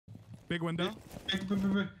Big window.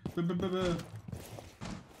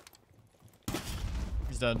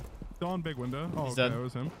 He's dead. Still on big window. Oh, He's okay, dead. that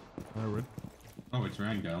was him. I would. Oh, it's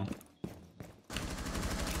Rango.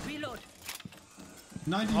 Reload.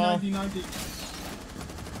 90, Oh. 90, 90.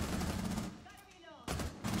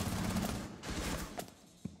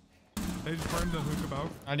 They just burned the hook about.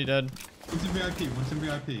 90 dead. One's in VIP. One's in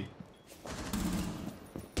VIP.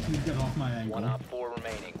 Please get off my angle. 1 op 4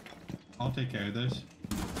 remaining. I'll take care of this.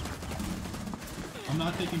 I'm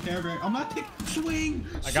not taking care of it. I'm not taking. Swing!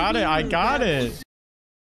 I got it. I got it.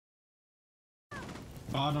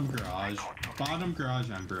 Bottom garage. Bottom garage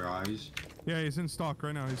and garage. Yeah, he's in stock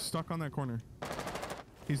right now. He's stuck on that corner.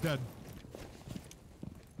 He's dead.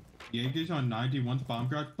 Jaeger's on 91's bomb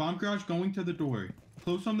garage. Bomb garage going to the door.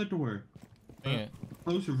 Close on the door. Dang it.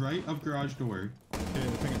 Close right of garage door. Yeah,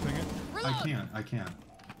 ping it, ping it. I can't.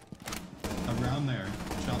 Around there.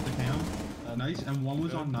 Shot the cam. Nice. And one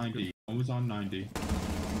was on 90. One was on 90.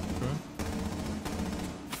 Okay.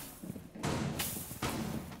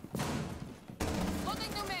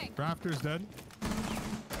 Raptor's dead.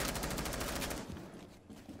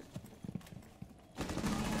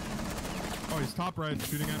 Oh, he's top right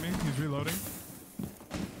shooting at me. He's reloading.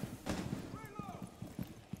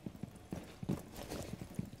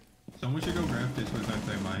 Someone should go grab this with that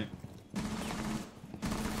they might.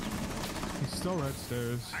 He's still right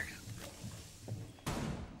stairs.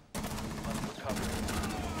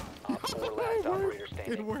 Op 4 last operator It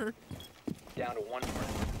standing. worked. Down to 1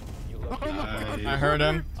 friend. You look Oh my God. I heard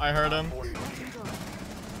him. I heard him.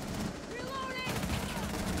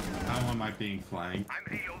 How am I being flanked? I'm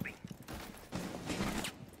reloading.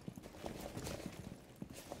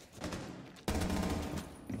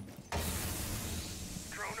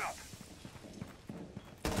 Drone up.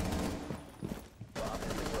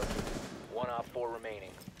 1 op 4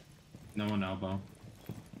 remaining. No one elbow.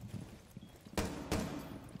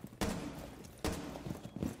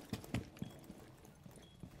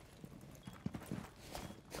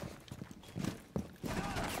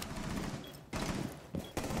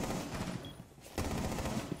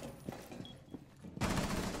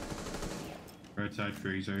 Right side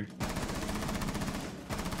freezer.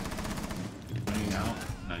 Running out.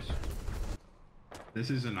 Nice. This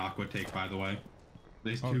is an aqua take, by the way.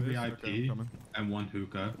 There's Oh, two this? VIP Okay, I'm coming. and one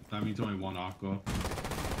hookah. That means only one aqua.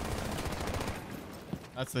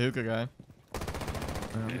 That's the hookah guy.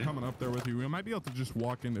 Yeah, I'm coming up there with you. We might be able to just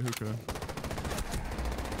walk into hookah.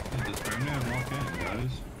 Yeah, just burn it and walk in,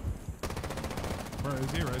 guys. Where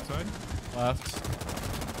is he? Right side? Left.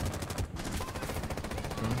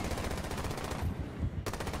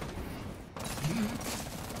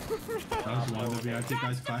 That was one of the VIP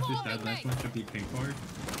guys. Flash is dead. Last one should be pink bar.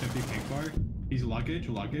 Should be pink bar. He's luggage.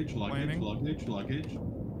 Planning.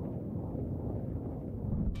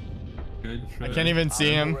 Good. I can't even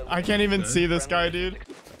see him. I can't even see this guy, dude.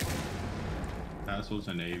 Castle's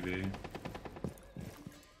an AV.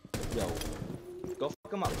 Yo, go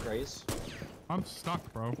fuck him up, Craze. I'm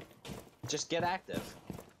stuck, bro. Just get active.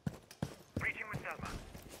 Breaching with Selma.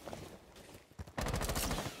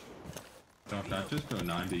 So if that just go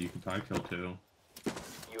 90, you can probably kill two.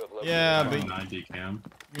 You have located Yeah, Go but 90 cam.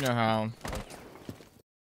 you know how.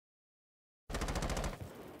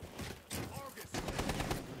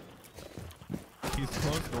 He's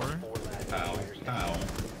close door. 4 last Ow. operators standing. Ow.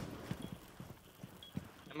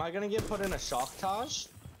 Am I gonna get put in a shock taj?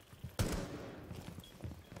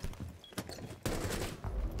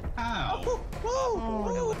 Ow.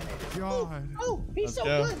 Oh, God. Oh, he's Let's so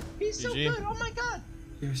go. good. He's so GG. good. Oh my god.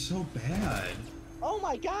 You're so bad. Oh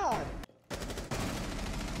my god.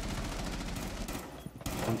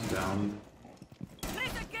 One's down.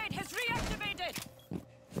 Laser gate has reactivated.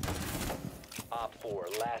 Op 4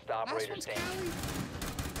 last operator standing.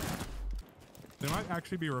 They might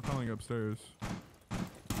actually be rappelling upstairs.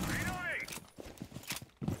 Reloading.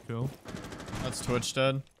 Kill. That's Twitch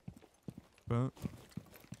dead. But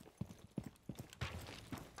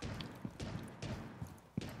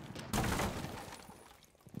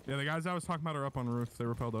yeah, the guys I was talking about are up on roof. They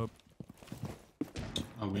rappelled up.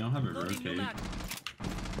 Oh, we don't have a Loading new rotate. mag.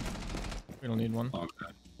 We don't need one. Okay.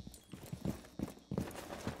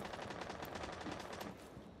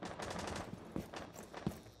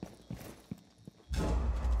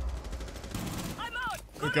 I'm out.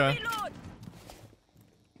 Okay. Reload.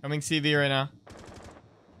 Coming CV right now.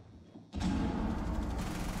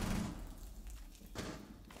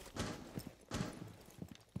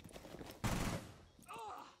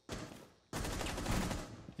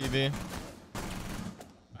 TV.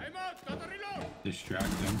 Distract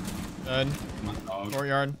him. Dead. My dog.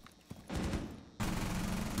 Courtyard.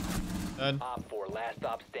 Dead. Op 4 last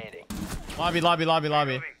stop standing.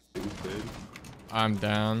 Lobby. I'm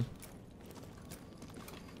down.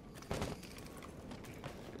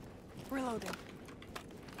 Reloading.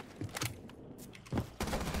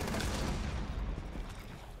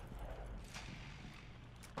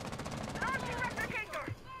 Launching replicator.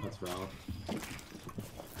 That's Ralph.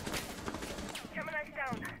 Gemini's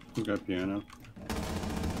down. Who got piano?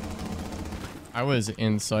 I was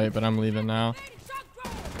in sight, but I'm leaving now. Shock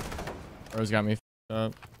drone. Bro's got me f***ed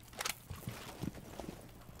up.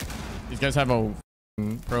 These guys have a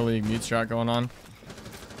pro league mute strat going on.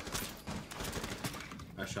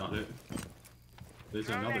 I shot it. There's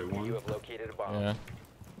another You one. have located a bomb. Yeah.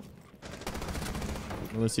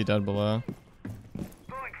 Lucy dead below.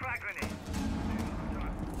 Throwing frag grenade.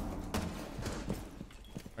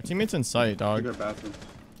 Our teammate's in sight, I dog. got bathroom.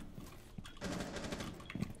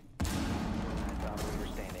 Last operator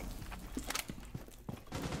standing.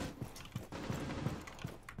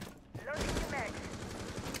 Loading the mag.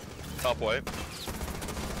 Top white.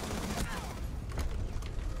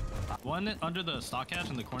 One under the stock hatch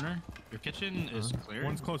in the corner. Your kitchen is clear.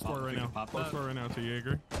 One's close door right now. Close door right now to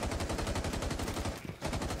Jaeger.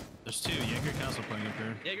 There's two. Jaeger Castle playing up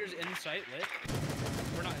here. Jaeger's in sight, lit.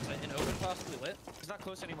 We're not in sight. In open, possibly lit. He's not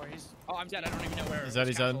close anymore. Oh, I'm dead. I don't even know where. He's dead.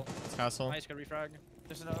 Castle. It's castle. Nice, good refrag.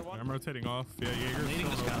 There's another one. I'm rotating off. Yeah, Jaeger's Nading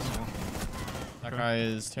this still open. castle. That guy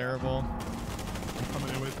is terrible. I'm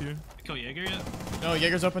coming in with you. Kill Jaeger yet? No,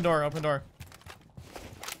 Jaeger's open door. You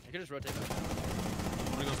can just rotate back.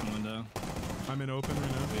 I'm gonna go from the window. I'm in open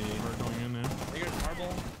right now. We're going in now. Jaeger's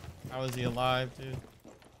marble. How is he alive, dude?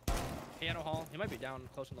 Piano hall. He might be down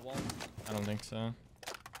close on the wall. I don't think so.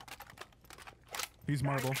 He's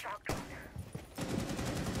marble.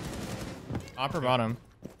 Upper bottom.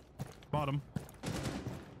 Bottom.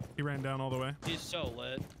 He ran down all the way. He's so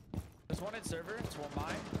lit. There's one in server. It's one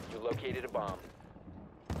mine. You located a bomb.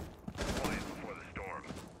 Quiet before the storm.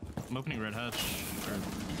 I'm opening red hatch. Or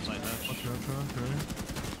side hatch. Okay.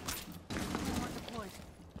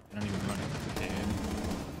 I don't even run it.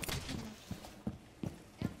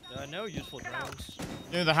 No useful drones.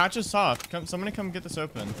 Dude, the hatch is soft. Somebody come get this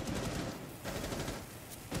open.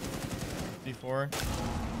 D4. You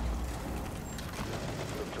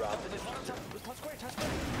have dropped the diffuser.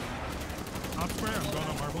 Top square. I'm going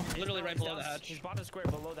on marble. Literally right below the hatch. He's bottom square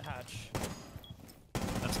below the hatch.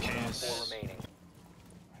 That's chaos. 4 remaining.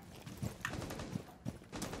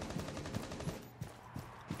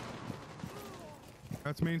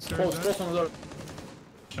 That's main stairs.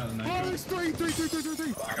 Shot a Oh, knife. there's three.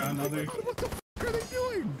 I got another. What the f are they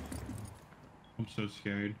doing? I'm so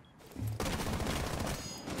scared.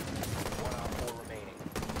 1 op 4 remaining.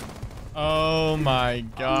 Oh my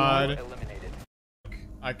god. Eliminated.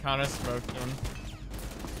 I kind of smoked him.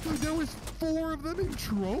 Dude, there was 4 of them in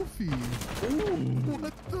trophy.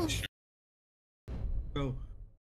 What the? Bro,